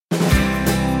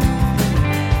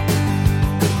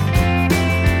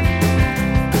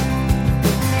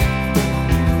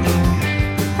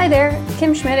there,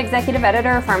 Kim Schmidt, Executive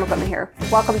Editor of Farm Equipment here.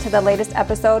 Welcome to the latest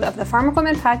episode of the Farm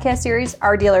Equipment podcast series,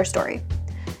 Our Dealer Story.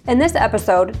 In this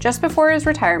episode, just before his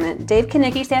retirement, Dave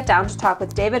Kanicki sat down to talk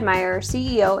with David Meyer,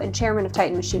 CEO and Chairman of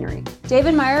Titan Machinery.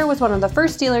 David Meyer was one of the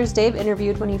first dealers Dave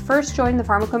interviewed when he first joined the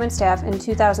Farm Equipment staff in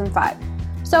 2005.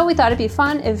 So we thought it'd be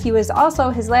fun if he was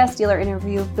also his last dealer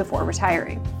interview before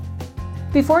retiring.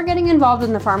 Before getting involved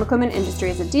in the farm equipment industry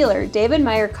as a dealer, David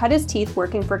Meyer cut his teeth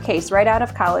working for Case right out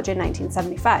of college in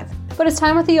 1975. But his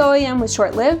time with the OEM was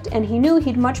short-lived, and he knew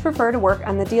he'd much prefer to work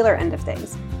on the dealer end of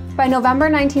things. By November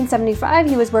 1975,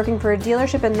 he was working for a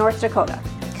dealership in North Dakota.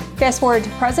 Fast forward to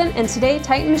present, and today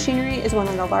Titan Machinery is one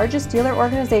of the largest dealer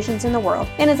organizations in the world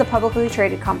and is a publicly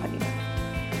traded company.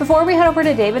 Before we head over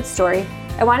to David's story,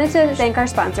 I wanted to thank our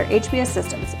sponsor, HBS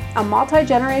Systems, a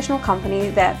multi-generational company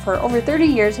that for over 30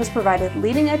 years has provided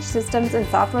leading-edge systems and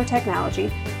software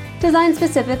technology designed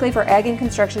specifically for ag and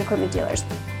construction equipment dealers.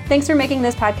 Thanks for making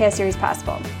this podcast series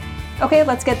possible. Okay,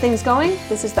 let's get things going.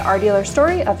 This is the Our Dealer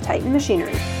Story of Titan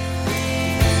Machinery.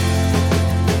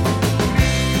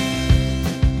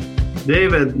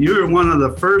 David, you were one of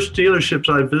the first dealerships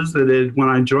I visited when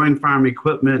I joined Farm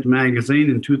Equipment magazine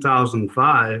in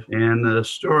 2005, and the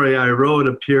story I wrote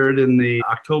appeared in the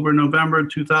October-November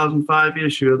 2005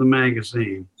 issue of the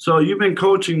magazine. So you've been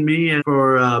coaching me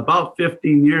for about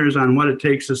 15 years on what it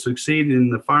takes to succeed in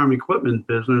the farm equipment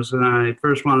business, and I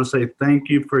first want to say thank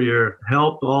you for your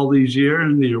help all these years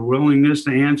and your willingness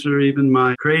to answer even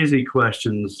my crazy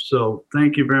questions. So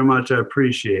thank you very much. I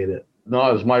appreciate it.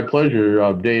 No, it's my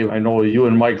pleasure, Dave. I know you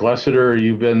and Mike Lessiter,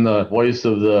 you've been the voice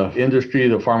of the industry,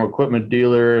 the farm equipment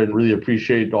dealer, and really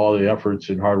appreciate all the efforts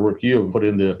and hard work you have put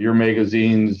into your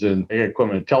magazines and Ag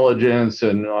Equipment Intelligence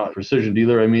and Precision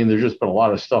Dealer. I mean, there's just been a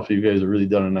lot of stuff you guys have really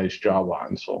done a nice job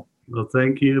on. So, well,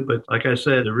 thank you. But like I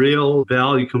said, the real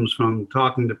value comes from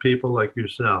talking to people like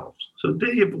yourselves. So,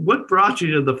 Dave, what brought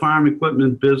you to the farm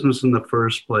equipment business in the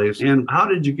first place, and how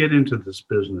did you get into this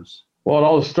business? Well, it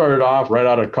all started off right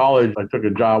out of college. I took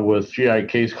a job with GI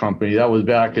Case Company. That was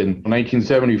back in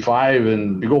 1975.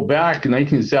 And to go back,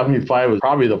 1975 was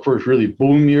probably the first really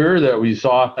boom year that we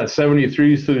saw. At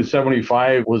 73 through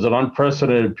 75 was an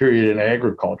unprecedented period in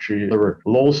agriculture. There were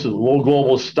low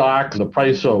global stocks. The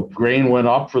price of grain went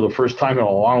up for the first time in a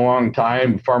long, long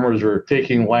time. Farmers are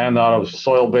taking land out of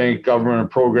soil bank government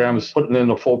programs, putting it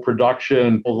into full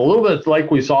production. A little bit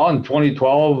like we saw in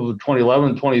 2012,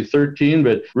 2011, 2013,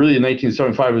 but really in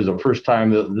 1975 was the first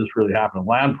time that this really happened.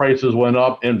 Land prices went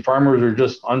up and farmers are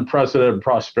just unprecedented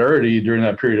prosperity during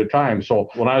that period of time. So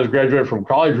when I was graduating from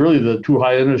college, really the two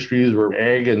high industries were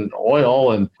ag and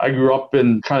oil. And I grew up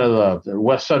in kind of the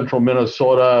west central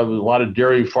Minnesota, with a lot of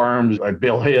dairy farms. I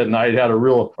baled hay at night, had a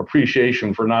real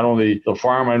appreciation for not only the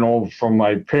farm. I know from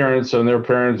my parents and their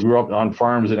parents grew up on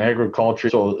farms and agriculture.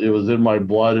 So it was in my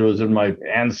blood. It was in my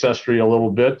ancestry a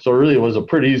little bit. So really it was a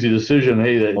pretty easy decision.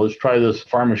 Hey, let's try this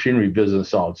farm machinery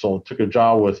business out. So I took a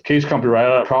job with Case Company right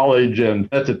out of college. And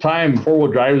at the time,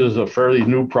 four-wheel drive was a fairly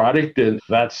new product. And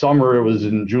that summer, it was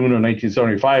in June of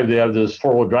 1975, they had this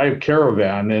four-wheel drive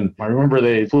caravan. And I remember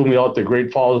they flew me out to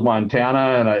Great Falls,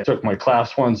 Montana, and I took my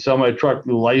Class 1 semi-truck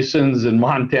license in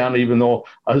Montana, even though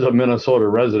I was a Minnesota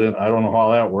resident. I don't know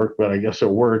how that worked, but I guess it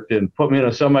worked. And put me in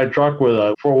a semi-truck with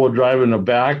a four-wheel drive in the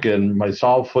back, and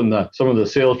myself and some of the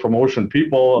sales promotion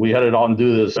people, we headed out and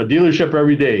do this. A dealership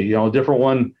every day, different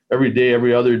one every day,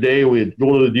 every other day. We'd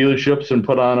go to the dealerships and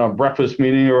put on a breakfast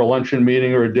meeting or a luncheon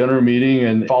meeting or a dinner meeting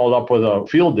and followed up with a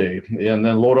field day and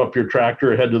then load up your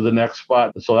tractor, head to the next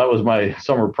spot. So that was my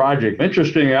summer project.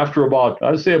 Interesting, after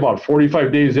I'd say about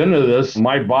 45 days into this,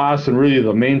 my boss and really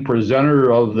the main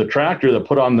presenter of the tractor that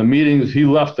put on the meetings, he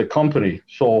left the company.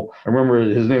 So I remember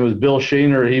his name was Bill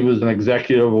Shaner. He was an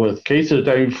executive with Case at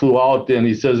the time. He flew out and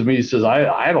he says to me,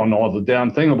 I don't know the damn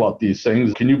thing about these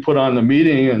things. Can you put on the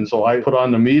meeting? And so I put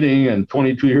on the meeting, and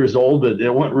 22 years old, but it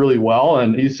went really well.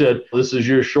 And he said, this is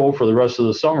your show for the rest of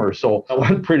the summer. So that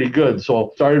went pretty good.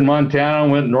 So started in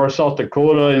Montana, went north, South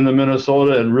Dakota, into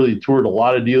Minnesota, and really toured a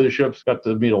lot of dealerships, got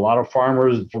to meet a lot of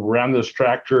farmers, ran this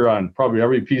tractor on probably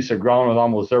every piece of ground with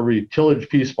almost every tillage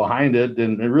piece behind it.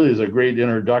 And it really is a great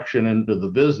introduction into the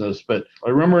business. But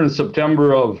I remember in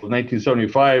September of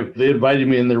 1975, they invited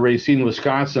me in the Racine,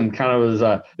 Wisconsin, kind of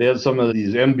as they had some of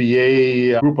these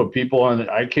MBA group of people, and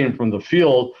I came from the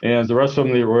field. school, and the rest of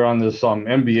them, they were on this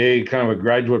MBA, kind of a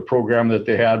graduate program that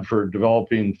they had for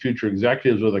developing future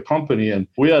executives with a company. And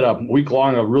we had a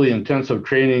week-long of really intensive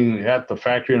training at the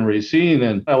factory in Racine.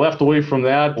 And I left away from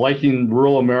that liking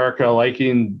rural America,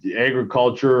 liking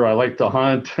agriculture. I like to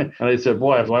hunt. And I said,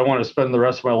 boy, if I want to spend the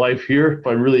rest of my life here, if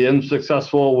I really am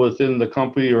successful within the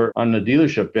company or on the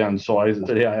dealership end. So I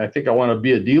said, hey, I think I want to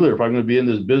be a dealer. If I'm going to be in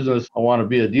this business, I want to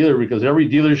be a dealer, because every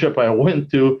dealership I went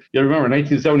to, you remember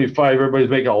 1975, everybody's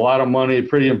making a lot of money,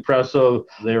 pretty impressive.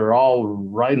 They were all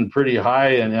riding pretty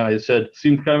high. And I said,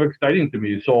 seemed kind of exciting to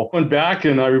me. So I went back,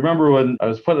 and I remember when I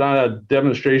was putting on a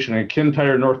demonstration in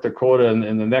Kintyre, North Dakota,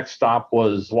 and the next stop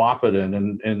was Wahpeton.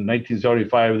 And in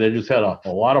 1975, they just had a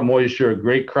lot of moisture, a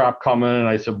great crop coming. And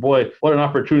I said, boy, what an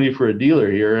opportunity for a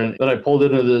dealer here. And then I pulled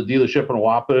into the dealership in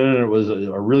Wahpeton, and it was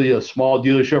a really small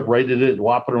dealership right in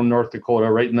Wahpeton, North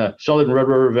Dakota, right in the southern Red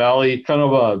River Valley. Kind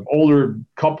of a older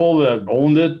couple that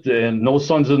owned it, and no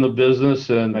sons in the business.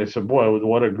 And I said, boy,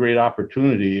 what a great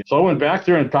opportunity. So I went back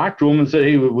there and talked to him and said,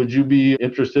 hey, would you be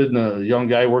interested in a young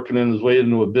guy working in his way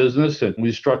into a business? And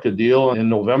we struck a deal in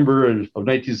November of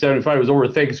 1975. It was over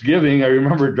Thanksgiving. I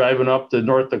remember driving up to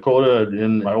North Dakota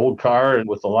in my old car and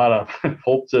with a lot of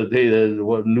hope that, hey,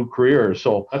 what a new career.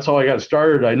 So that's how I got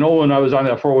started. I know when I was on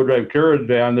that four-wheel drive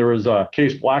caravan, there was a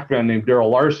Case black man named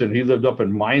Daryl Larson. He lived up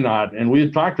in Minot, and we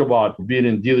had talked about being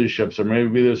in dealerships, or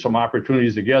maybe there's some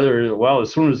opportunities together. Well,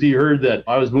 as soon as he heard that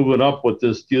I was moving up with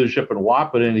this dealership in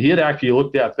Wahpeton, he had actually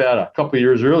looked at that a couple of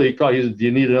years early. He thought, do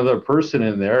you need another person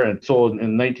in there? And so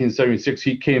in 1976,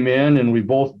 he came in, and we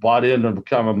both bought in and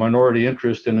become a minority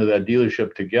interest into that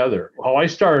dealership together. How I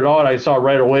started out, I saw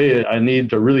right away I need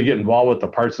to really get involved with the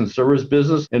parts and service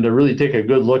business and to really take a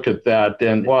good look at that.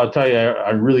 And well, I'll tell you,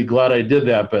 I'm really glad I did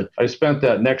that. But I spent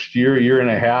that next year and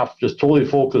a half, just totally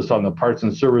focused on the parts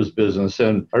and service business.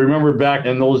 And I remember back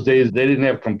in those days, they didn't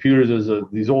have computers as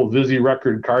these old Visi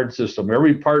record card system.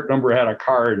 Every part number had a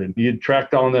card, and you'd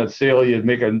track down that sale. You'd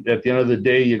make at the end of the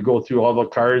day, you'd go through all the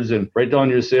cards and write down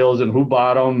your sales and who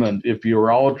bought them. And if you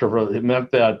were out, it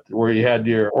meant that where you had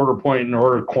your order point and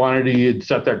order quantity, you'd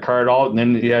set that card out, and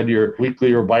then you had your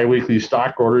weekly or biweekly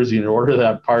stock orders. You'd order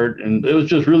that part. And it was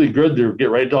just really good to get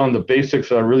right down the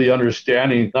basics of really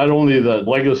understanding not only the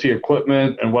legacy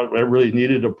equipment and what really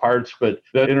needed the parts, but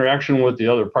that interaction with the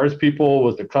other parts people,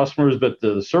 with the customers, but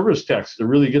the service techs, to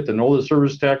really get to know the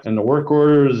service tech and the work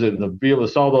orders and to be able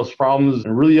to solve those problems,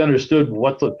 and really understood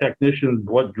what the technicians,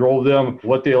 what drove them,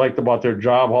 what they liked about their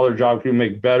job, how their job can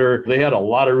make better. They had a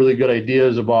lot of really good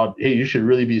ideas about, hey, you should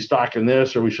really be stocking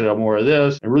this, or we should have more of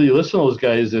this, and really listen to those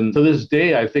guys. And to this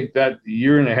day, I think that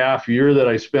year and a half that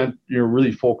I spent,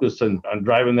 really focused on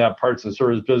driving that parts and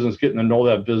service business, getting to know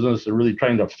that business, and really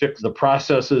trying to fix the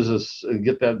processes and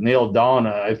get that nailed down.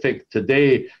 I think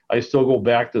today I still go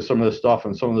back to some of the stuff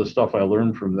and some of the stuff I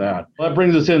learned from that. Well, that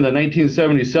brings us into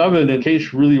 1977, and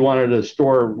Case really wanted a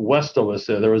store west of us.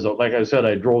 There was, like I said,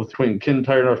 I drove between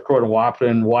Kintyre, North Dakota, and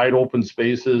Wahpeton, wide open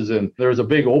spaces, and there was a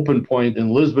big open point in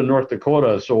Lisbon, North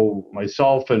Dakota. So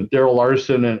myself and Daryl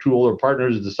Larson and two older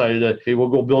partners decided that, hey, we'll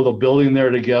go build a building there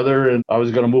together, and I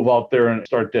was going to move out there and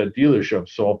start that dealership.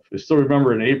 So I still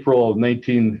remember in April of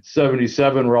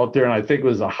 1977, we're out there, and I think it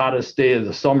was the hottest day of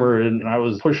the summer, and I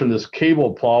was pushing this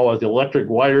cable plow with the electric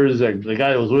wires. And the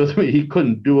guy that was with me, he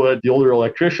couldn't do it, the older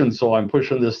electrician, so I'm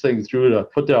pushing this thing through to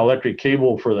put that electric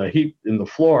cable for the heat in the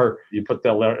floor. You put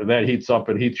that heats up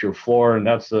and heats your floor, and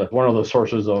that's one of the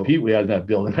sources of heat we had in that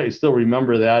building. I still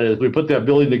remember that as we put that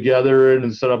building together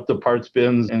and set up the parts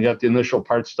bins and got the initial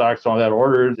parts stocks and all that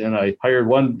ordered, and I hired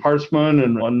one partsman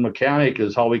and one mechanic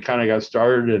is how we kind of got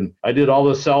started. And I did all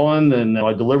the selling, and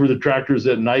I delivered the tractors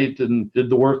at night and did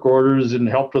the work orders and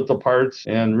helped with the parts.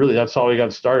 And really, that's how we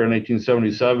got started in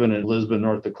 1977 in Lisbon,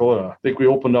 North Dakota. I think we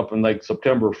opened up in like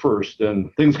September 1st,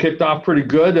 and things kicked off pretty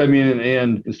good. I mean,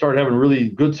 and started having really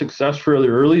good success fairly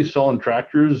early, selling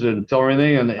tractors and selling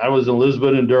everything. And I was in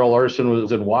Lisbon, and Daryl Larson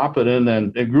was in Wahpeton,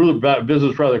 and it grew the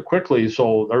business rather quickly.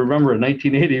 So I remember in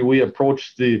 1980, we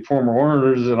approached the former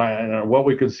owners, and what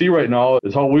we could see right now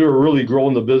is how we were really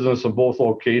growing the business in both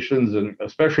locations, and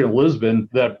especially in Lisbon,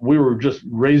 that we were just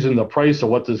raising the price of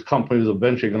what this company was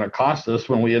eventually going to cost us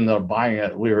when we ended up buying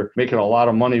it. We were making a lot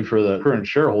of money for the current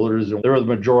shareholders, and they were the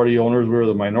majority owners, we were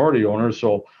the minority owners.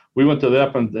 So we went to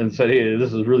them and said, hey,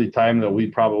 this is really time that we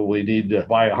probably need to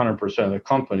buy 100% of the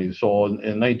company. So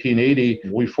in 1980,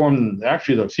 we formed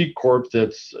actually the C Corp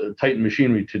that's Titan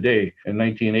Machinery today. In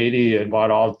 1980, and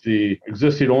bought out the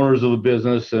existing owners of the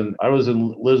business. And I was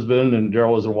in Lisbon and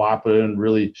Daryl was in Wahpeton and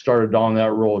really started down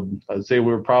that road. I'd say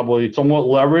we were probably somewhat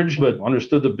leveraged, but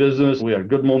understood the business. We had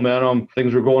good momentum.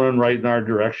 Things were going right in our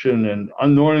direction, and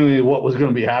unknowingly what was going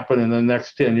to be happening in the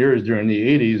next 10 years during the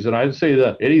 80s. And I'd say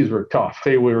the 80s were tough.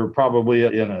 Say we were probably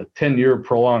in a 10-year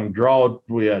prolonged drought.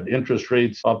 We had interest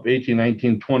rates up 18,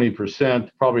 19, 20%,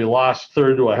 probably lost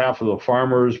third to a half of the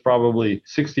farmers, probably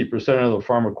 60% of the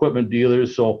farm equipment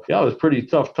dealers. So yeah, it was a pretty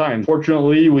tough time.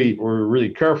 Fortunately, we were really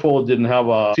careful, didn't have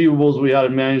receivables we had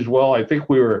it managed well. I think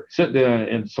we were sitting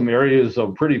in some areas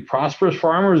of pretty prosperous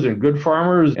farmers and good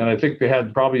farmers. And I think they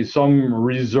had probably some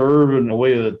reserve in a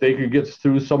way that they could get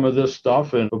through some of this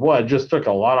stuff. And boy, it just took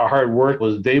a lot of hard work. It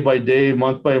was day by day,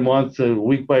 month by month,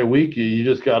 week by week. You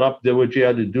just got up, did what you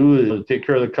had to do to take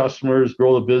care of the customers,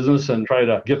 grow the business, and try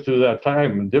to get through that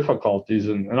time and difficulties.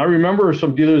 And I remember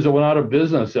some dealers that went out of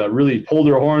business that really pulled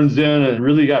their horns in and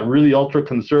really got really ultra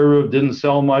conservative, didn't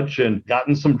sell much, and got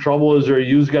in some trouble as their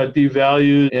used got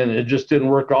devalued, and it just didn't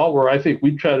work out. Where I think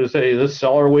we try to say, let's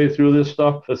sell our way through this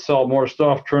stuff, let's sell more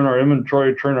stuff, turn our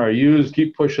inventory, turn our used,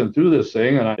 keep pushing through this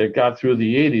thing. And it got through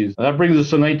the 80s. And that brings us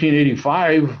to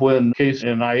 1985 when Case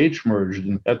and IH merged.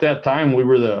 And at that time, we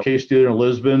were the Case dealer in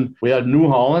Lisbon. We had New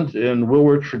Holland and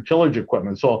Wilrich for tillage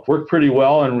equipment. So it worked pretty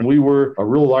well. And we were a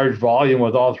real large volume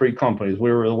with all three companies.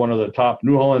 We were one of the top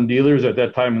New Holland dealers at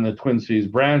that time in the Twin Cities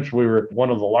branch. We were one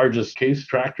of the largest Case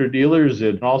tractor dealers.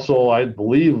 And also, I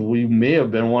believe we may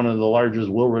have been one of the largest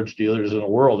Wilrich dealers in the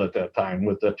world at that time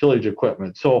with the tillage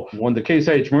equipment. So when the Case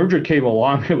IH merger came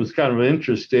along, it was kind of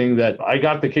interesting that I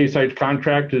got the Case IH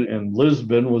contract in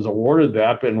Lisbon, was awarded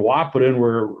that, but in Wahpeton,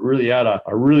 we're really at a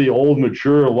really old,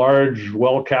 mature, large,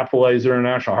 well-capitalized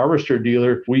international harvester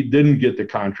dealer. We didn't get the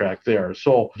contract there.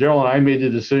 So Daryl and I made the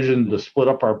decision to split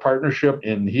up our partnership,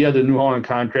 and he had the New Holland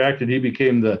contract, and he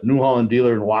became the New Holland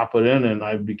dealer in Wahpeton, and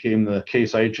I became the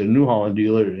Case IH and New Holland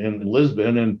dealer in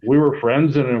Lisbon. And we were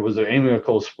friends, and it was an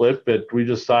amicable split, but we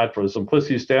just thought from a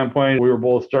simplicity standpoint, we were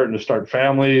both starting to start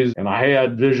families, and I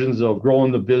had visions of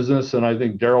growing the business, and I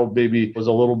think Daryl maybe was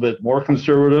a little bit more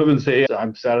conservative and say, hey,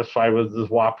 I'm satisfied with this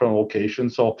Wahpeton location.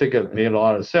 So I think it made a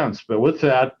lot of sense. But with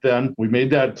that, then we made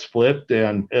that split.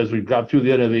 And as we got through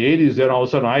the end of the 80s, then all of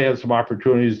a sudden I had some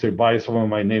opportunities to buy some of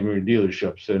my neighboring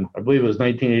dealerships. And I believe it was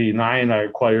 1989, I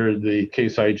acquired the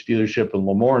Case IH dealership in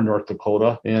Lemoore, North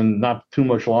Dakota. And not too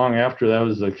much long after that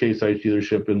was the Case IH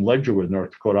dealership in Ledgerwood,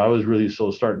 North Dakota. I was really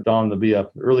starting down to be an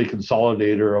early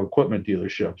consolidator of equipment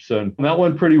dealerships. And that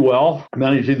went pretty well.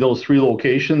 Managing those three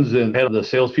locations and had the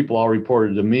salespeople all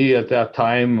reported to me at that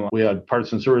time. We had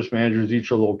parts and service managers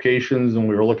each of the locations, and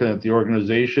we were looking at the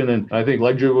organization. And I think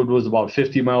Ledgerwood was about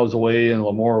 50 miles away, and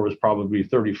Lemoore was probably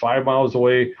 35 miles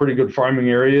away. Pretty good farming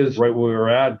areas right where we were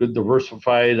at. Good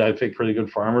diversified, I think pretty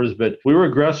good farmers. But we were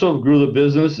aggressive, grew the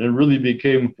business, and really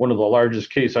became one of the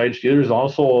largest Case IH dealers,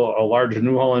 also a large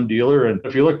New Holland dealer. And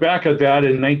if you look back at that,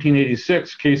 in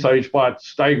 1986, Case IH bought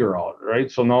Steiger out,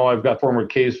 right? So now I've got former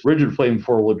Case rigid flame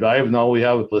four-wheel drive. Now we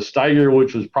have the Steiger,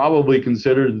 which was probably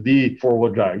considered the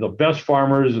four-wheel drive. The best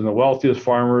farmers and the wealthiest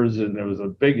farmers, and it was a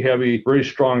big, heavy, very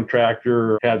strong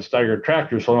tractor, had Steiger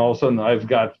tractors. So all of a sudden I've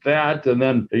got that. And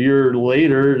then a year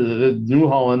later, New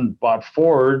Holland bought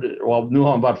Ford. Well, New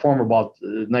Holland bought Ford about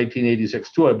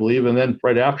 1986 too, I believe. And then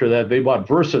right after that, they bought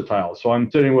Versatile. So I'm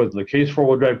sitting with the Case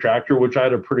four-wheel drive tractor, which I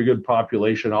had a pretty good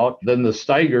population out. Then the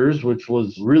Steigers, which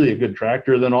was really a good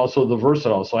tractor. Then also the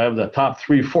Versatile. So I have the top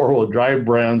three four-wheel drive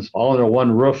brands all under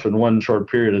one roof in one short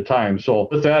period of time. So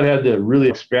with that, I had to really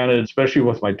expand it, especially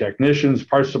with my technicians,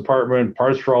 parts department,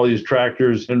 parts for all these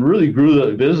tractors, and really grew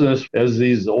the business as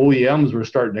these OEMs were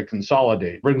starting to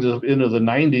consolidate. Brings us into the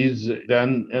 90s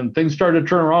then, and things started to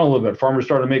turn around a little bit. Farmers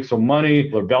started to make some money.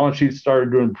 Their balance sheets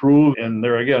started to improve. And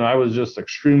there again, I was just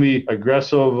extremely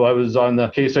aggressive. I was on the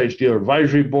Case IH Dealer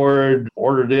Advisory Board,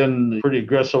 ordered in pretty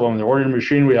aggressive on the ordering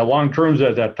machine. We had long terms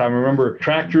at that time. Remember,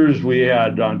 tractors, we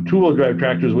had on two-wheel drive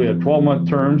tractors, we had 12-month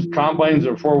terms. Combines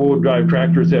and four-wheel drive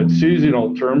tractors had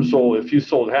seasonal terms. So if you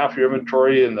sold half your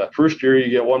inventory in the first year, you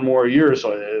get one more year.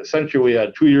 So essentially, we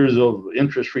had 2 years of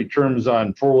interest-free terms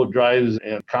on four-wheel drives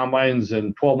and combines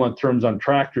and 12-month terms on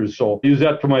tractors. So use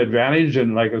that to my advantage.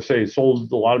 And like I say,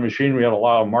 sold a lot of machinery. We had a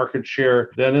lot of market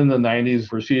share. Then in the 90s,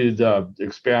 proceeded to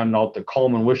expand out to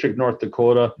Cullman, Wishick, North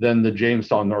Dakota, then the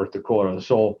Jamestown, North Dakota.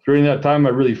 So during that time, I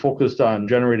really focused on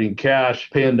generating cash,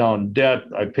 paying down debt.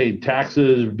 I paid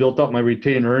taxes, built up my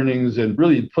retained earnings, and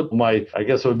really put my, I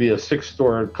guess it would be a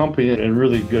 6-store company in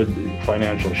really good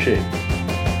financial shape.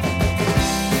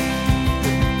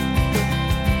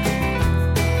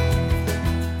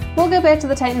 go back to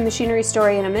the Titan Machinery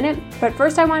story in a minute, but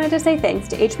first I wanted to say thanks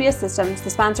to HBS Systems,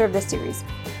 the sponsor of this series.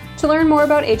 To learn more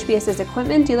about HBS's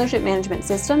equipment dealership management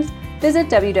systems, visit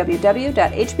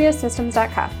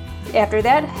www.hbssystems.com. After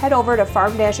that, head over to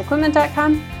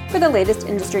farm-equipment.com for the latest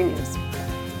industry news.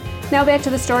 Now back to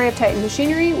the story of Titan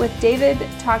Machinery, with David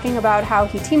talking about how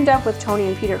he teamed up with Tony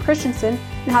and Peter Christensen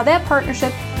and how that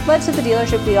partnership led to the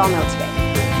dealership we all know today.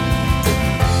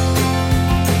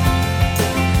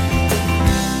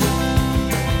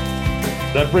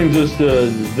 That brings us to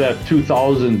that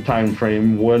 2000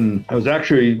 timeframe when I was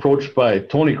actually approached by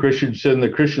Tony Christensen, the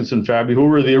Christensen family, who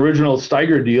were the original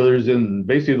Steiger dealers in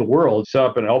basically the world, set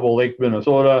up in Elbow Lake,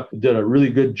 Minnesota, did a really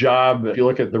good job. If you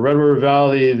look at the Red River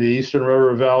Valley, the Eastern Red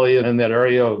River Valley, and that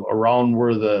area around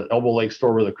where the Elbow Lake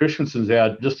store where the Christensens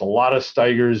had, just a lot of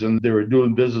Steigers, and they were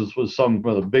doing business with some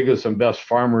of the biggest and best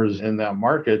farmers in that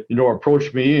market.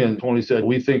 Approached me, and Tony said,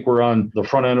 we think we're on the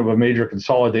front end of a major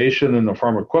consolidation in the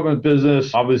farm equipment business.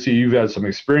 Obviously, you've had some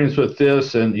experience with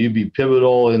this and you'd be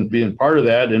pivotal in being part of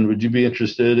that. And would you be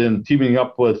interested in teaming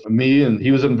up with me? And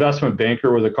he was an investment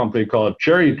banker with a company called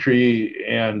Cherry Tree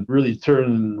and really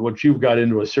turned what you've got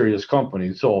into a serious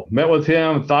company. So met with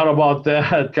him, thought about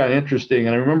that, kind of interesting.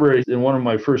 And I remember in one of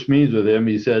my first meetings with him,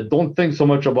 he said, don't think so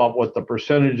much about what the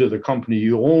percentage of the company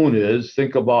you own is.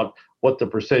 Think about what the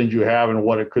percentage you have and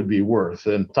what it could be worth.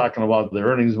 And talking about the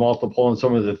earnings multiple and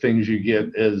some of the things you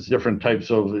get as different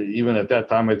types of, even at that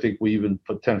time, I think we even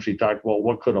potentially talked about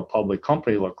what could a public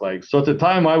company look like. So at the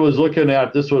time I was looking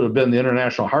at, this would have been the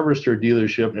International Harvester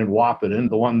dealership in Wahpeton,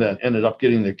 the one that ended up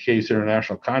getting the Case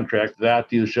International contract, that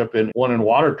dealership, and one in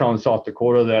Watertown, South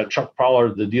Dakota, that Chuck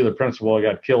Pollard, the dealer principal,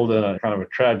 got killed in a kind of a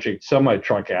tragic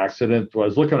semi-truck accident. So I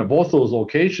was looking at both those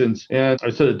locations and I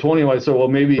said to Tony, I said, well,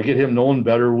 maybe get him known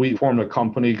better. We formed a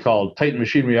company called Titan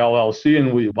Machinery LLC,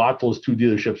 and we bought those two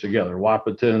dealerships together,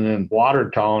 Wahpeton and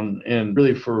Watertown. And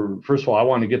really, first of all, I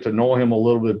wanted to get to know him a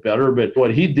little bit better. But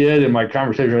what he did in my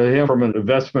conversation with him, from an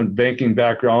investment banking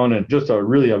background and just a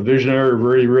visionary,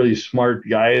 really, really smart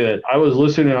guy, that I was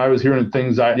listening and I was hearing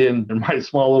things I didn't in my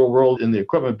small little world in the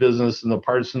equipment business and the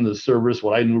parts and the service,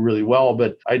 what I knew really well,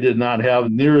 but I did not have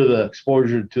near the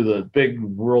exposure to the big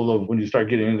world of when you start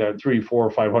getting into $300,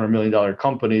 $400, $500 million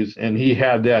companies. And he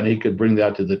had that, and he could bring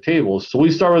that to the table. So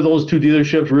we started those two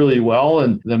dealerships really well.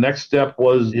 And the next step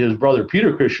was his brother,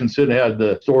 Peter Christensen, had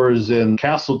the stores in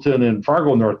Castleton and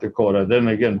Fargo, North Dakota. Then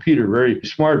again, Peter, very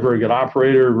smart, very good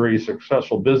operator, very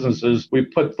successful businesses. We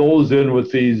put those in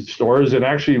with these stores. And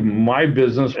actually my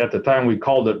business at the time, we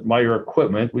called it Meyer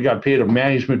Equipment. We got paid a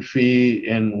management fee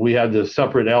and we had this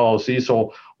separate LLC.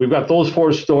 So we've got those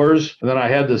 4 stores, and then I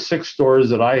had the 6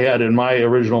 stores that I had in my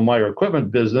original Meyer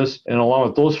Equipment business, and along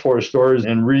with those 4 stores,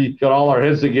 and we got all our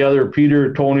heads together,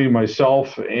 Peter, Tony,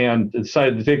 myself, and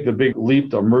decided to take the big leap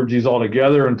to merge these all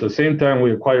together. And at the same time,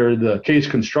 we acquired the Case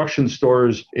Construction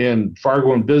stores in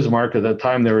Fargo and Bismarck. At that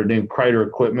time, they were named Kreider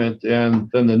Equipment, and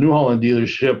then the New Holland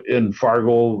dealership in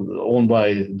Fargo, owned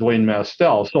by Dwayne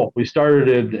Mastel. So we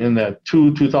started in that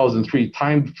 2003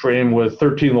 time frame with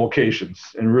 13 locations,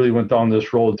 and really went down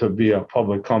this road to be a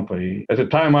public company. At the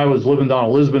time, I was living down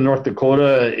in Lisbon, North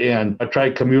Dakota, and I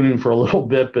tried commuting for a little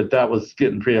bit, but that was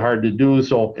getting pretty hard to do.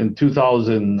 So in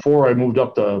 2004, I moved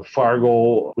up to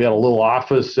Fargo. We had a little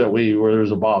office where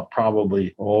there's about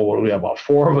probably, we have about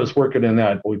 4 of us working in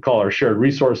that we call our shared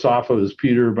resource office.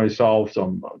 Peter, myself,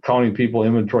 some accounting people,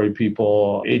 inventory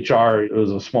people, HR. It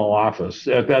was a small office.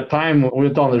 At that time, when we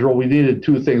went down this road, we needed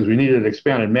 2 things. We needed an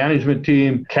expanded management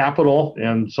team, capital,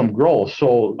 and some growth.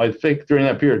 So I think during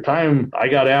that period of time, I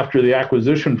got after the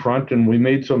acquisition front, and we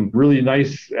made some really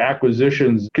nice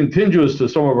acquisitions contiguous to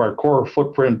some of our core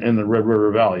footprint in the Red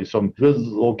River Valley. Some good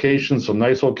locations, some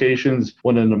nice locations,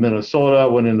 went into Minnesota,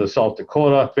 went into South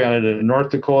Dakota, expanded in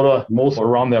North Dakota, most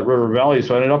around that River Valley.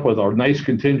 So I ended up with a nice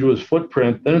contiguous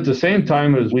footprint. Then at the same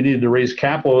time, as we needed to raise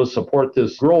capital to support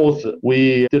this growth,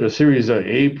 we did a series of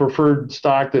A preferred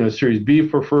stock, then a series B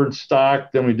preferred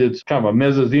stock. Then we did kind of a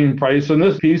mezzanine price in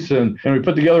this piece, and we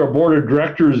put together a board of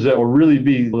directors that will really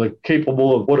be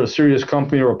capable of what a serious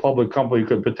company or a public company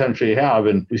could potentially have.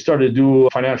 And we started to do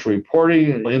financial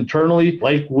reporting internally,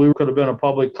 like we could have been a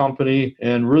public company,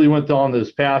 and really went down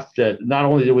this path that not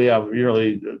only did we have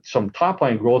really some top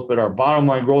line growth, but our bottom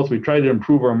line growth. We tried to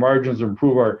improve our margins,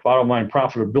 improve our bottom line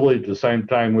profitability at the same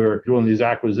time we were doing these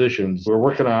acquisitions. We're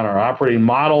working on our operating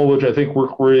model, which I think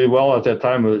worked really well at that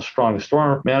time, a strong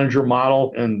store manager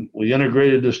model, and we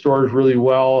integrated the stores really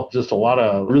well. Just a lot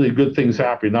of really good things things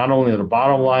happening, not only at the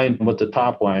bottom line, but the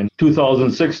top line.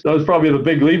 2006, that was probably the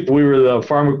big leap. We were the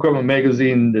Farm Equipment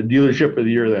Magazine, the dealership of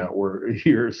the year that we're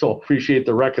here. So appreciate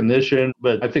the recognition.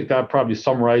 But I think that probably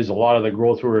summarized a lot of the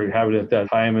growth we were having at that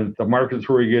time and the markets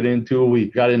where we get into.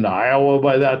 We got into Iowa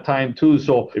by that time too.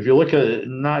 So if you look at it,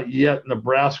 not yet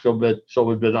Nebraska, but so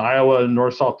we've been Iowa,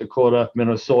 North, South Dakota,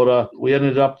 Minnesota. We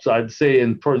ended up, I'd say,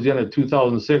 towards the end of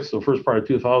 2006, the first part of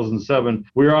 2007,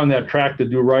 we were on that track to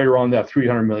do right around that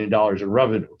 $300 million in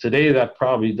revenue. Today, that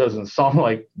probably doesn't sound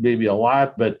like maybe a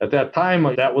lot, but at that time,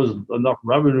 that was enough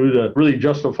revenue to really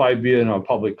justify being a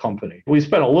public company. We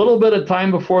spent a little bit of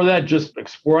time before that just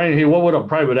exploring, hey, what would a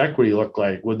private equity look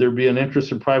like? Would there be an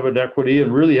interest in private equity?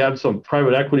 And really had some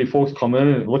private equity folks come in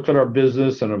and look at our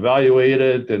business and evaluate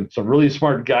it, and some really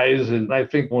smart guys. And I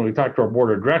think when we talked to our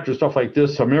board of directors, stuff like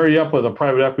this, to marry up with a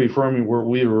private equity firm where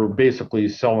we were basically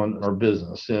selling our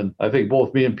business. And I think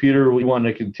both me and Peter, we want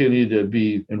to continue to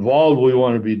be involved. We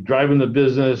want to be driving the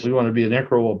business. We want to be an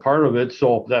integral part of it.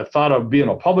 So that thought of being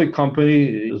a public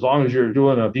company, as long as you're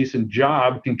doing a decent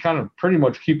job, can kind of pretty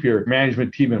much keep your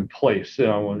management team in place.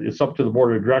 It's up to the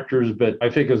board of directors, but I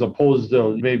think as opposed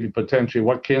to maybe potentially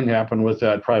what can happen with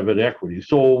that private equity.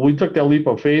 So we took that leap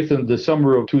of faith in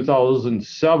December of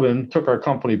 2007, took our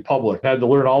company public. Had to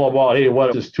learn all about, hey,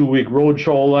 what this 2-week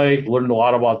roadshow like, learned a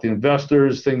lot about the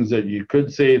investors, things that you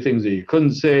could say, things that you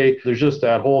couldn't say. There's just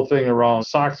that whole thing around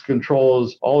SOX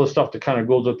controls, all the stuff that kind of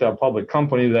goes with that public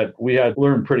company that we had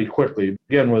learned pretty quickly.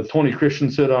 Again, with Tony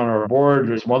Christensen on our board,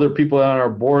 there's some other people on our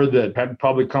board that had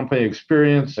public company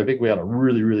experience. I think we had a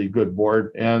really, really good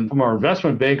board. And from our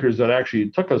investment bankers that actually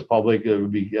took us public, it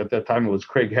would be, at that time, it was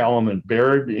Craig Hallam and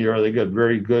Baird. They got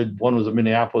very good. One was a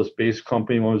Minneapolis-based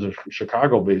company, one was a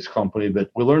Chicago-based company. But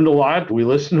we learned a lot. We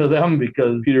listened to them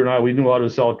because Peter and I, we knew how to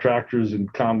sell tractors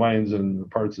and combines and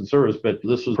parts and service, but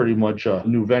this was pretty much a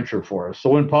new venture for us.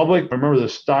 So in public, I remember the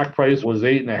stock price was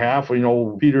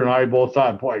 8.5. Peter and I both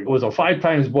thought, boy, it was a 5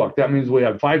 times book. That means we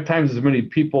had 5 times as many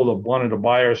people that wanted to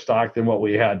buy our stock than what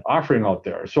we had offering out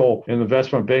there. So an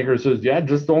investment banker says, yeah,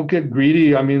 just don't get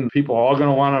greedy. I mean, people are all going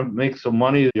to want to make some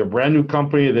money. You're a brand new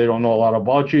company. They don't know a lot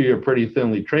about you. You're pretty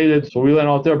thinly traded. So we went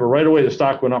out there, but right away the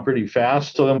stock went up pretty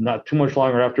fast. So then not too much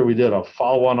longer after, we did a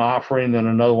follow-on offering, then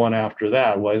another one after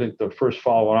that. Well, I think the first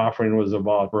follow-on offering was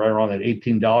about right around that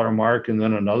 $18 mark, and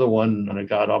then another one, and it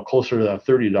got up closer to that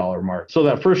 $30 mark. So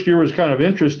that first year was kind of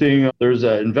interesting. There's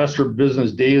an Investor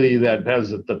Business Daily that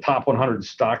has the top 100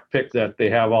 stock pick that they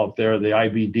have out there, the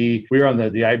IBD. We were on the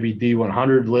IBD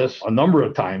 100 list a number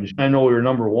of times. I know we were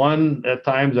number 1 at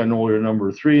times. I know we were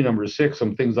number 3, number 6,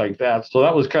 some things like that. So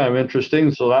that was kind of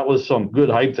interesting. So that was some good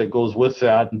hype that goes with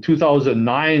that. In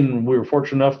 2009, we were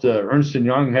fortunate enough to Ernst &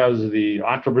 Young has the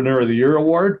Entrepreneur of the Year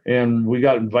award, and we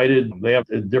got invited. They have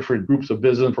different groups of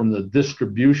business from the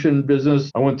distribution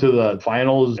business. I went to the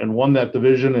finals and won that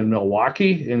division in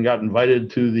Milwaukee and got invited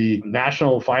to the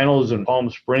national finals in Palm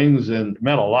Springs, and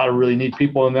met a lot of really neat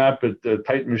people in that. But the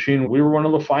Titan Machine, we were one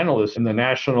of the finalists in the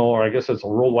national, or I guess it's a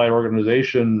worldwide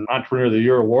organization, Entrepreneur of the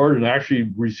Year award, and actually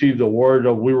received the award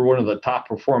of, we were one of the top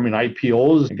performing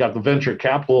IPOs, and got the Venture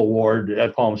Capital Award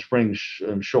at Palm Springs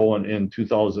show in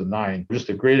 2009. Just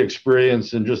a great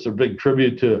experience, and just a big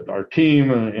tribute to our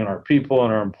team and our people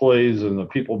and our employees and the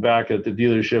people back at the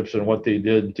dealerships and what they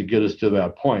did to get us to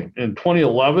that point. In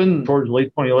 2011, towards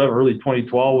late 2011, early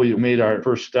 2012, we made our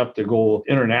first step to go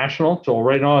international. So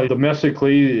right now,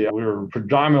 domestically, we're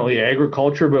predominantly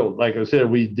agriculture, but like I said,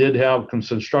 we did have some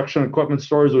construction equipment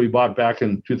stores that we bought back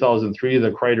in 2003,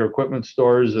 the Kreider equipment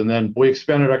stores. And then we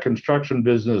expanded our construction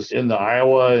business into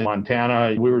Iowa and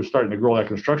Montana. We were starting to grow that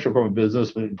construction equipment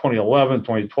business in 2011,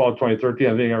 2012, 2013,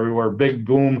 I think everywhere. Big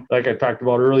boom, like I talked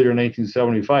about earlier in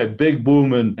 1975, big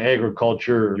boom in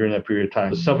agriculture during that period of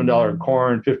time. $7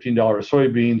 corn, $15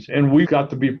 soybeans. And we got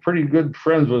to be pretty good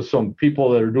friends with some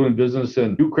people that are doing business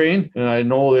in Ukraine. And I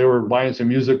know they were buying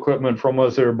some used equipment from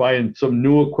us. They were buying some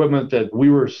new equipment that we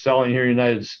were selling here in the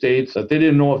United States that they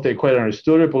didn't know if they quite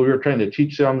understood it, but we were trying to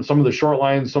teach them some of the short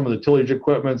lines, some of the tillage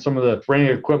equipment, some of the spraying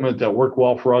equipment that worked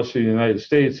well for us in the United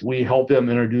States. We helped them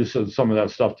introduce some of that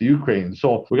stuff to Ukraine.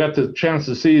 So we got the chance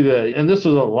to see that, and this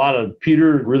was a lot of,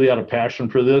 Peter really had a passion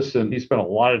for this, and he spent a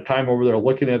lot of time over there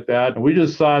looking at that. And we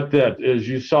just thought that as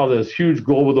you saw this huge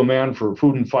global demand for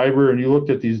food and fiber, and you looked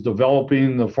at these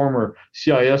developing, the former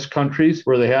CIS countries,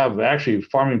 where they have actually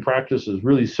farming practices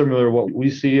really similar to what we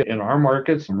see in our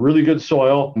markets, really good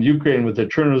soil. In Ukraine, with the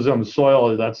Chernozem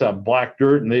soil, that's that black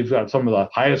dirt, and they've got some of the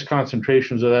highest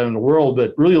concentrations of that in the world,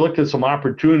 but really looked at some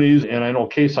opportunities. And I know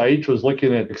Case IH was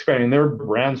looking at expanding their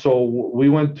brand. So we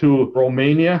went to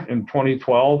Romania in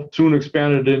 2012, soon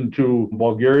expanded into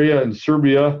Bulgaria and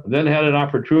Serbia, then had an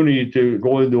opportunity to to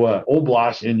go into an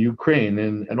oblast in Ukraine.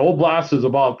 And an oblast is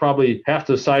about probably half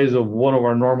the size of one of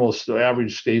our normal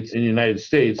average states in the United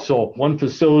States. So one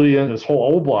facility in this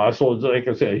whole oblast, so it's, like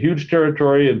I said, a huge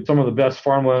territory and some of the best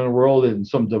farmland in the world in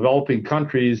some developing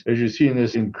countries, as you're seeing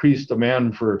this increased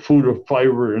demand for food or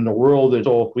fiber in the world. And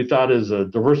so we thought as a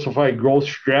diversified growth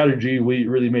strategy, we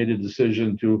really made a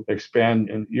decision to expand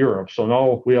in Europe. So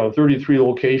now we have 33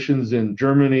 locations in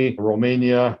Germany,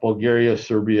 Romania, Bulgaria,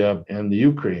 Serbia, and the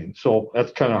Ukraine. So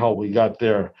that's kind of how we got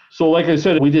there. So like I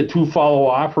said, we did 2 follow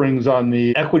offerings on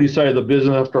the equity side of the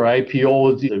business after our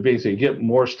IPO, to basically get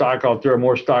more stock out there,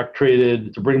 more stock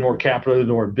traded, to bring more capital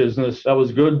into our business. That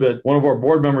was good. But one of our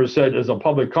board members said, as a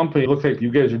public company, it looks like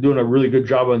you guys are doing a really good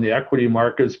job on the equity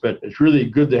markets, but it's really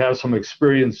good to have some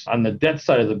experience on the debt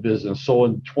side of the business. So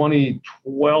in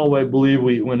 2012, I believe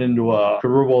we went into a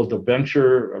convertible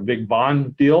debenture, a big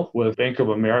bond deal with Bank of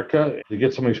America to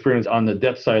get some experience on the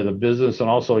debt side of the business and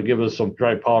also to give us some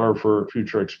dry powder for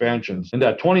future expansions. In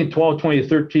that 2012,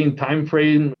 2013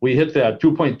 timeframe, we hit that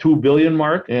 2.2 billion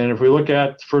mark. And if we look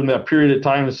at from that period of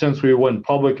time since we went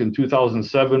public in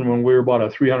 2007, when we were about a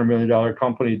 $300 million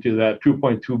company, to that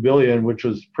 2.2 billion, which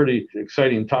was pretty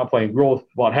exciting top line growth.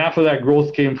 About half of that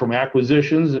growth came from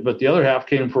acquisitions, but the other half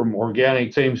came from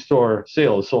organic same store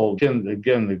sales. So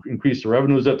again, increase the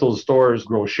revenues at those stores,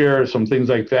 grow shares, some things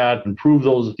like that, improve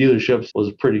those dealerships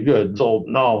was pretty good. So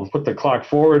now put the clock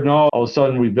forward now, all of a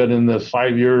sudden we've been in this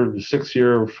 5-year,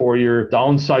 6-year, 4-year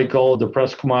down cycle,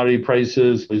 depressed commodity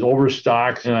prices, these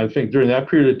overstocks. And I think during that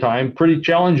period of time, pretty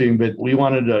challenging, but we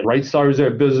wanted to right size our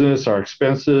business, our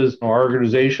expenses, our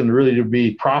organization really to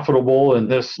be profitable in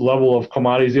this level of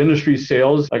commodities. Industry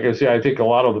sales, like I say, I think a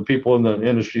lot of the people in the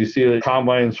industry see the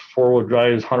combines, 4-wheel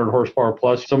drives, 100 horsepower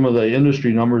plus, some of the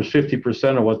industry numbers,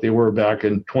 50% of what they were back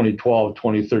in 2012,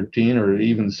 2013, or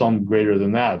even some greater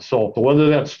than that. So to weather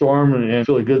that storm and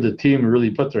feel good the team really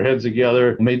put their heads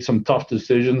together, made some tough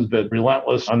decisions, but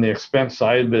relentless on the expense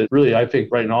side. But really, I think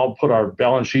right now put our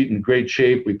balance sheet in great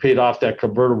shape. We paid off that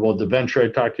convertible debenture I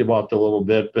talked to you about a little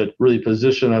bit, but really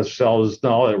position ourselves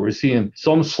now that we're seeing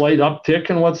some slight uptick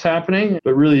in what's happening,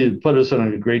 but really put us in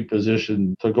a great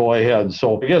position to go ahead.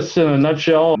 So I guess in a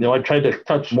nutshell, I tried to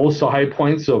touch most of the high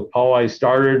points of how I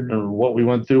started and what we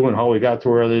went through and how we got to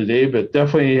where we are today, but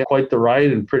definitely quite the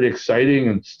ride and pretty exciting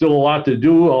and still a lot to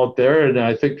do out there. And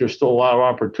I think there's still a lot of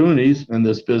opportunities in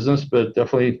this business, but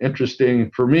definitely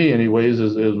interesting for me anyways,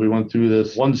 as we went through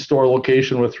this 1 store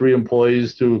location with 3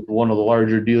 employees to one of the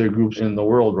larger dealer groups in the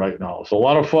world right now. So a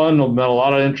lot of fun. I've met a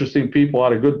lot of interesting people, a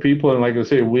lot of good people. And like I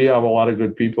say, we have a lot of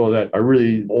good people that I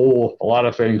really owe a lot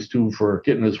of things to for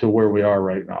getting us to where we are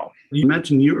right now. You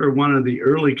mentioned you were one of the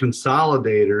early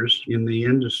consolidators in the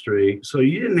industry. So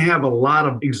you didn't have a lot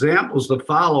of examples to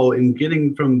follow in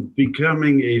getting from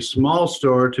becoming a small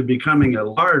store to becoming a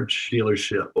large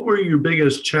dealership. What were your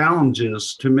biggest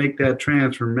challenges to make that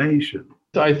transformation?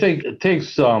 I think it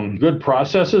takes good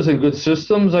processes and good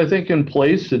systems, I think, in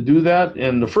place to do that.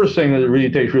 And the first thing is it really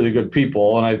takes really good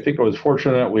people. And I think I was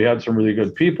fortunate that we had some really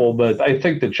good people. But I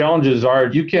think the challenges are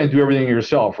you can't do everything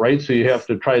yourself, right? So you have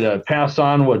to try to pass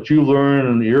on what you learn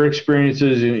and your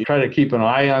experiences. And you try to keep an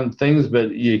eye on things,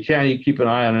 but you can't keep an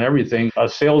eye on everything. A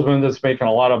salesman that's making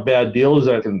a lot of bad deals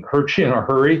that can hurt you in a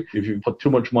hurry if you put too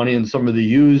much money in some of the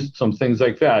used, some things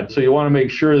like that. So you want to make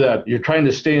sure that you're trying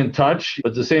to stay in touch,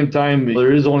 but at the same time,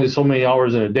 there is only so many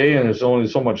hours in a day and there's only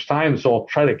so much time. So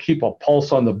try to keep a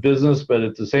pulse on the business, but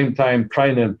at the same time,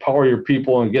 trying to empower your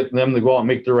people and get them to go out and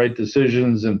make the right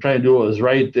decisions and try to do what is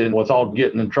right and without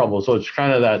getting in trouble. So it's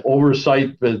kind of that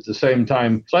oversight, but at the same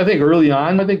time. So I think early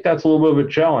on, I think that's a little bit of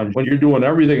a challenge. When you're doing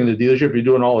everything in the dealership, you're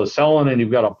doing all the selling and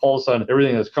you've got a pulse on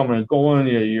everything that's coming and going.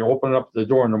 You're opening up the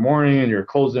door in the morning and you're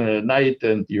closing it at night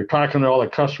and you're talking to all the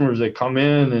customers that come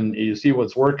in and you see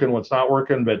what's working, what's not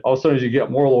working. But also as you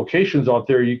get more locations out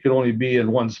there, you can only be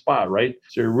in one spot, right?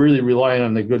 So you're really relying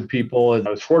on the good people. And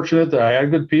I was fortunate that I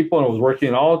had good people and it was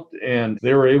working out and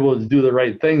they were able to do the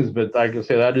right things. But like I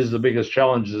say, that is the biggest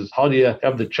challenge is how do you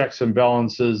have the checks and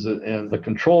balances and the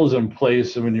controls in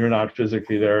place when you're not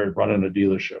physically there running a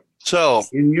dealership? So,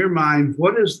 in your mind,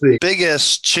 what is the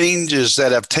biggest changes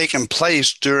that have taken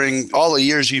place during all the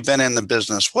years you've been in the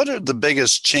business? What are the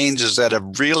biggest changes that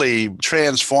have really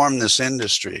transformed this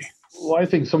industry? Well, I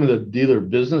think some of the dealer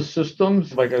business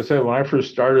systems, like I said, when I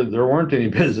first started, there weren't any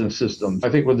business systems. I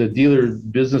think when the dealer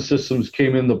business systems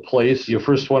came into place, you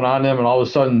first went on them and all of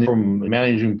a sudden from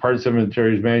managing parts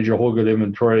inventories, manage your whole good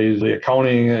inventories, the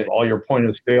accounting, all your point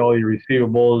of sale, your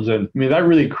receivables. And I mean, that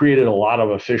really created a lot of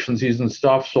efficiencies and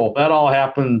stuff. So that all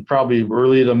happened probably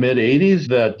early to mid 80s,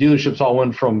 that dealerships all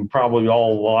went from probably a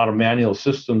lot of manual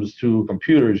systems to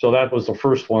computers. So that was the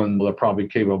first one that probably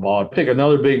came about. I think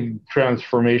another big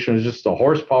transformation is just the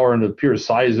horsepower and the pure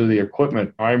size of the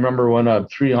equipment. I remember when a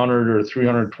 300 or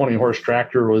 320 horse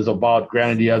tractor was about,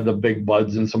 granted, you had the big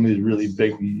buds and some of these really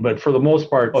big, but for the most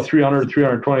part, a 300,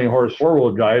 320 horse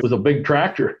four-wheel drive was a big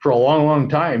tractor for a long, long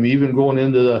time, even going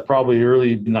into the probably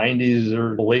early 90s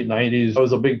or late 90s. It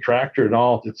was a big tractor.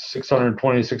 Now it's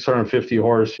 620, 650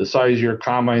 horse, the size of your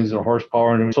combines and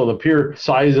horsepower. And so the pure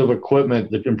size of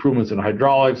equipment, the improvements in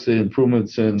hydraulics, the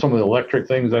improvements in some of the electric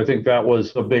things, I think that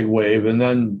was a big wave. And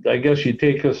then I guess you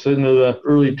take us into the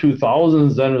early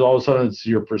 2000s, then all of a sudden it's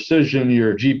your precision,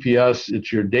 your GPS,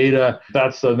 it's your data.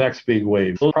 That's the next big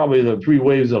wave. Those are probably the three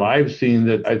waves that I've seen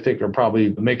that I think are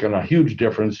probably making a huge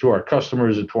difference to our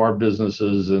customers and to our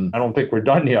businesses. And I don't think we're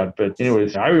done yet. But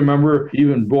anyways, I remember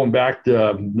even going back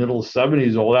to middle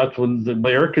 70s, that's when the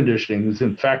air conditioning was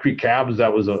in factory cabs.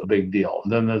 That was a big deal.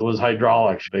 Then there was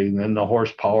hydraulics, and then the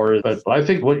horsepower. But I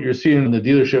think what you're seeing in the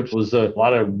dealerships was a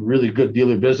lot of really good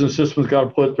dealer business systems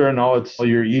got put there. Now it's all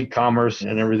your e-commerce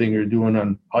and everything you're doing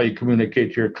on how you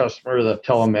communicate to your customer, the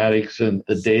telematics and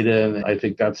the data. And I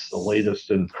think that's the latest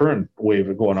and current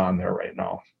wave going on there right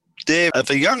now. Dave, if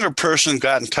a younger person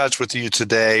got in touch with you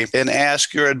today and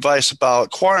asked your advice about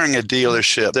acquiring a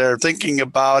dealership, they're thinking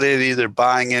about it, either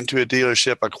buying into a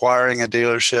dealership, acquiring a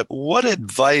dealership, what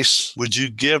advice would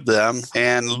you give them?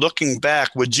 And looking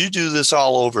back, would you do this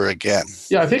all over again?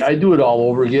 Yeah, I think I do it all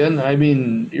over again. I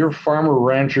mean, your farmer,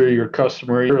 rancher, your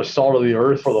customer, you're a salt of the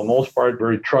earth for the most part,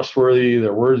 very trustworthy.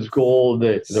 Their word's gold.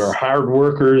 They're hard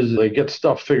workers. They get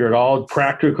stuff figured out,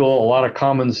 practical, a lot of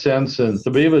common sense. And to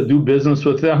be able to do business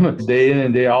with them day in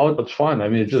and day out, it's fun. I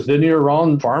mean, it's just then you're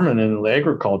around farming and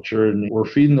agriculture and we're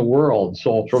feeding the world.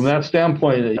 So from that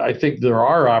standpoint, I think there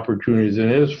are opportunities and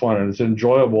it is fun and it's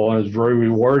enjoyable and it's very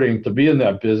rewarding to be in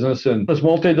that business. And it's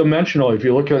multidimensional. If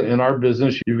you look at in our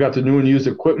business, you've got the new and used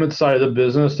equipment side of the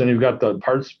business, and you've got the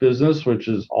parts business, which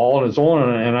is all on its own.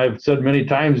 And I've said many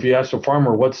times, if you ask a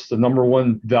farmer, what's the number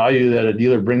one value that a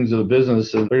dealer brings to the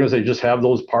business? And they're going to say, just have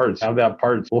those parts, have that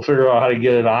parts. We'll figure out how to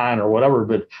get it on or whatever.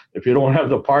 But if you don't have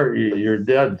the part, you're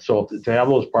dead. So to have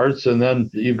those parts, and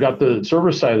then you've got the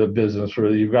service side of the business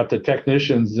where you've got the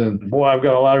technicians, and boy, I've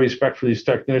got a lot of respect for these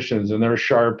technicians, and they're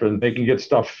sharp and they can get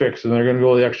stuff fixed, and they're going to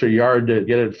go the extra yard to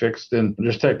get it fixed. And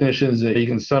there's technicians that you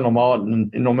can send them out,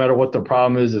 and no matter what the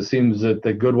problem is, it seems that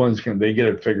the good ones they get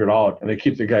it figured out and they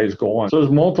keep the guys going. So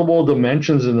there's multiple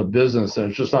dimensions in the business, and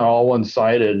it's just not all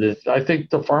one-sided. I think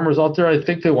the farmers out there, I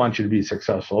think they want you to be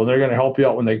successful, and they're going to help you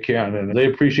out when they can, and they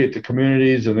appreciate the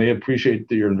communities and they appreciate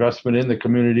your investment in the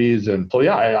communities. And so,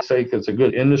 yeah, I think it's a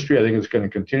good industry. I think it's going to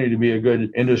continue to be a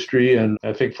good industry. And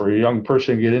I think for a young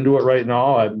person to get into it right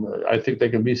now, I think they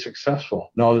can be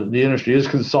successful. Now, the industry is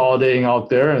consolidating out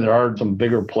there, and there are some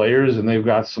bigger players, and they've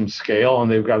got some scale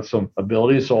and they've got some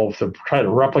ability. So to try to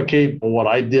replicate what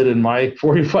I did in my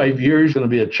 45 years is going to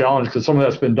be a challenge, because some of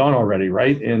that's been done already,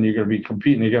 right? And you're going to be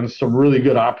competing against some really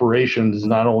good operations,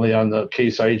 not only on the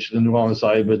Case IH, the New Holland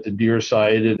side, but the Deere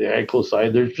side and the AGCO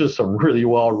side. There's just some really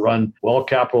well-run,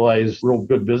 well-capitalized, real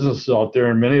good businesses out there,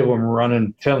 and many of them are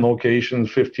running 10 locations,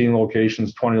 15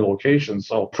 locations, 20 locations.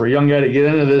 So for a young guy to get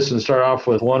into this and start off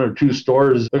with one or two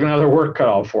stores, they're going to have their work cut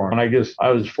out for them. And I guess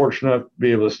I was fortunate to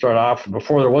be able to start off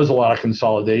before there was a lot of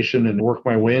consolidation and work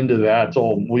my way into that.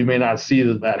 So we may not see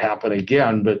that happen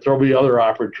again, but there'll be other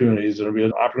opportunities. There'll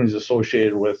be opportunities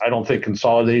associated with, I don't think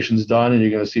consolidation's done, and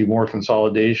you're going to see more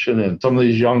consolidation. And some of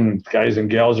these young guys and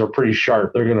gals are pretty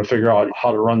sharp. They're going to figure out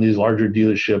how to run these larger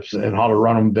dealerships and how to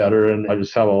run them better. And I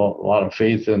just have a lot of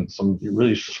faith in some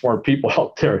really smart people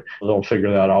out there. They'll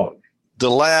figure that out. The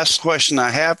last question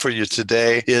I have for you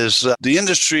today is the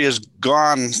industry has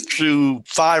gone through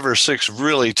 5 or 6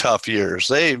 really tough years.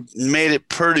 They've made it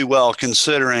pretty well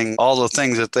considering all the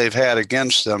things that they've had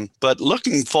against them. But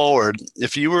looking forward,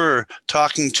 if you were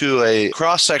talking to a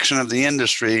cross-section of the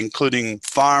industry, including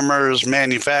farmers,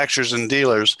 manufacturers, and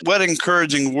dealers, what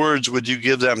encouraging words would you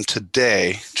give them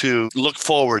today to look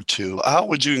forward to? How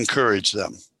would you encourage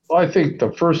them? Well, I think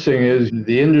the first thing is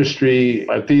the industry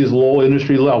at these low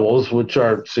industry levels, which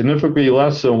are significantly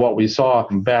less than what we saw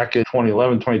back in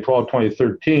 2011, 2012,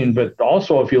 2013. But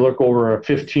also, if you look over a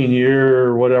 15-year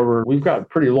or whatever, we've got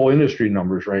pretty low industry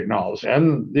numbers right now.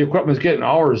 And the equipment's getting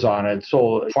hours on it.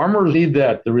 So farmers need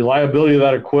that, the reliability of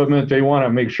that equipment. They want to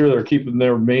make sure they're keeping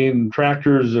their main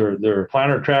tractors or their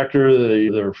planter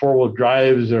tractor, their four-wheel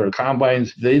drives, their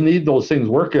combines. They need those things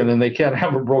working, and they can't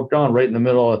have them broke down right in the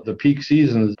middle of the peak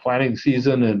seasons, planting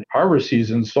season and harvest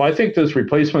season. So I think this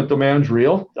replacement demand's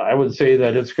real. I would say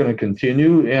that it's going to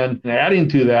continue. And adding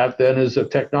to that then is a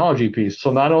technology piece.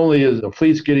 So not only is the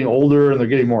fleet's getting older and they're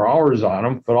getting more hours on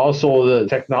them, but also the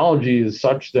technology is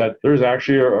such that there's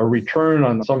actually a return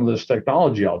on some of this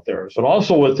technology out there. So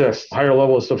also with this higher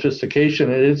level of sophistication,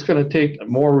 it's going to take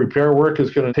more repair work. It's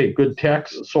going to take good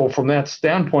techs. So from that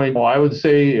standpoint, I would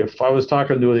say if I was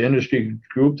talking to the industry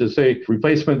group to say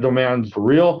replacement demand's for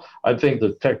real, I think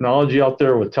the technology out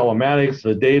there with telematics,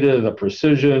 the data, the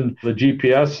precision, the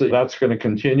GPS, that's going to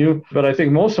continue. But I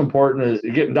think most important is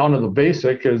getting down to the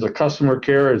basic is the customer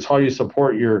care. It's how you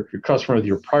support your customer with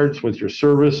your parts, with your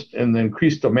service, and the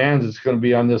increased demands it's going to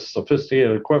be on this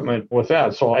sophisticated equipment with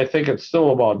that. So I think it's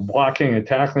still about blocking and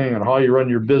tackling and how you run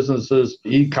your businesses.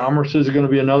 E-commerce is going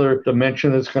to be another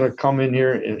dimension that's going to come in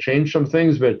here and change some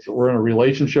things, but we're in a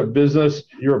relationship business.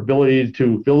 Your ability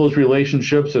to build those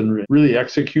relationships and really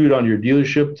execute on your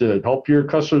dealership to help your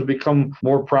customers become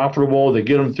more profitable, to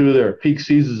get them through their peak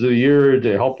seasons of the year,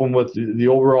 to help them with the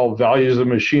overall values of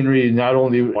machinery, not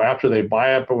only after they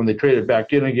buy it, but when they trade it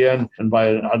back in again and buy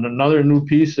another new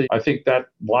piece. I think that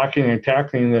blocking and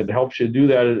tackling that helps you do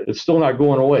that, it's still not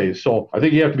going away. So I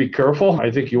think you have to be careful.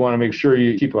 I think you want to make sure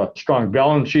you keep a strong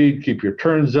balance sheet, keep your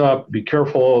turns up, be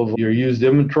careful of your used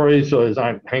inventory so it's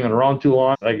not hanging around too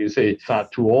long. Like you say, it's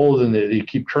not too old and you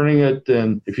keep turning it.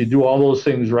 And if you do all those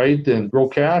things right and grow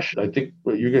cash, I think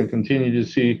you're going to continue to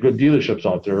see good dealerships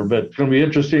out there. But it's going to be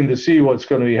interesting to see what's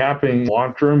going to be happening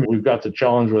long term. We've got the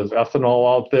challenge with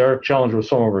ethanol out there, challenge with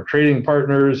some of our trading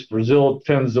partners. Brazil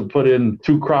tends to put in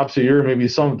 2 crops a year, maybe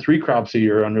some 3 crops a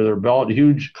year under their belt.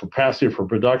 Huge capacity for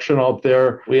production out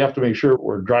there. We have to make sure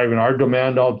we're driving our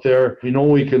demand out there. We know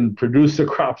we can produce the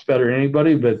crops better than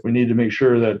anybody, but we need to make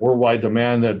sure that worldwide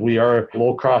demand, that we are a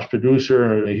low-cost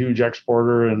producer and a huge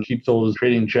exporter and keep those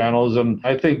trading channels. And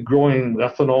I think growing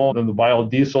ethanol and the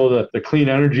biodiesel, the clean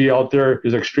energy out there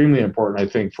is extremely important, I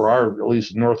think, for at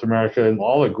least North America and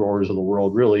all the growers of the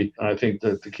world, really. And I think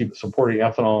that to keep supporting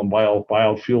ethanol and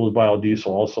biofuels, biodiesel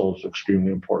also is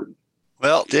extremely important.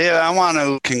 Well, Dave, I want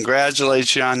to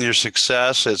congratulate you on your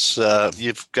success.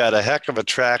 You've got a heck of a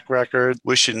track record.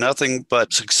 Wish you nothing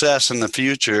but success in the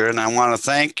future. And I want to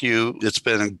thank you. It's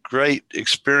been a great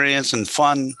experience and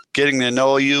fun getting to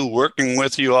know you, working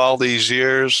with you all these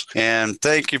years. And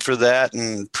thank you for that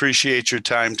and appreciate your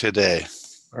time today.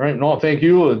 All right. No, thank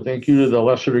you. And thank you to the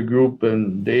Lessiter Group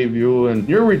and Dave, you. And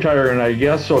you're retiring, I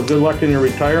guess. So good luck in your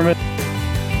retirement.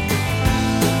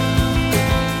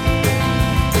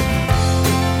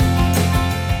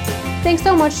 Thanks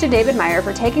so much to David Meyer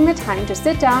for taking the time to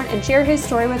sit down and share his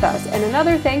story with us, and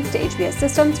another thanks to HBS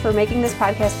Systems for making this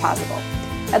podcast possible.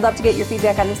 I'd love to get your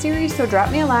feedback on the series, so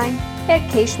drop me a line at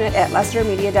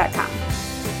kschmidt@lessitermedia.com.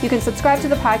 You can subscribe to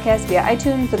the podcast via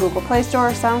iTunes, the Google Play Store,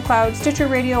 SoundCloud, Stitcher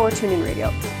Radio, or TuneIn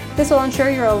Radio. This will ensure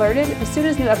you're alerted as soon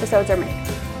as new episodes are made.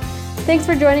 Thanks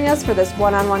for joining us for this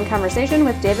one-on-one conversation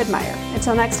with David Meyer.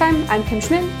 Until next time, I'm Kim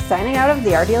Schmidt, signing out of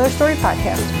the Our Dealer Story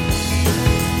podcast.